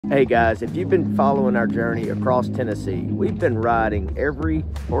Hey guys, if you've been following our journey across Tennessee, we've been riding every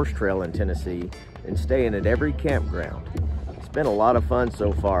horse trail in Tennessee and staying at every campground. It's been a lot of fun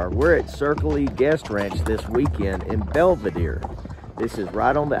so far. We're at Circle E Guest Ranch this weekend in Belvedere. This is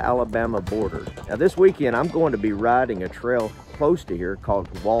right on the Alabama border. Now this weekend I'm going to be riding a trail close to here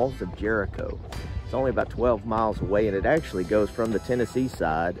called Walls of Jericho. It's only about 12 miles away, and it actually goes from the Tennessee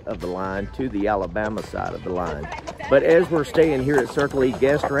side of the line to the Alabama side of the line. But as we're staying here at Circle E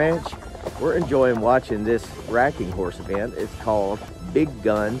Guest Ranch, we're enjoying watching this racking horse event. It's called Big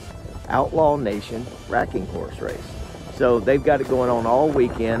Guns Outlaw Nation Racking Horse Race. So they've got it going on all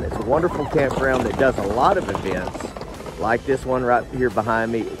weekend. It's a wonderful campground that does a lot of events like this one right here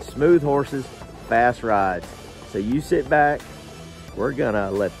behind me. It's smooth horses, fast rides. So you sit back, we're gonna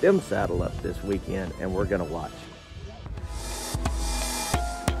let them saddle up this weekend and we're gonna watch.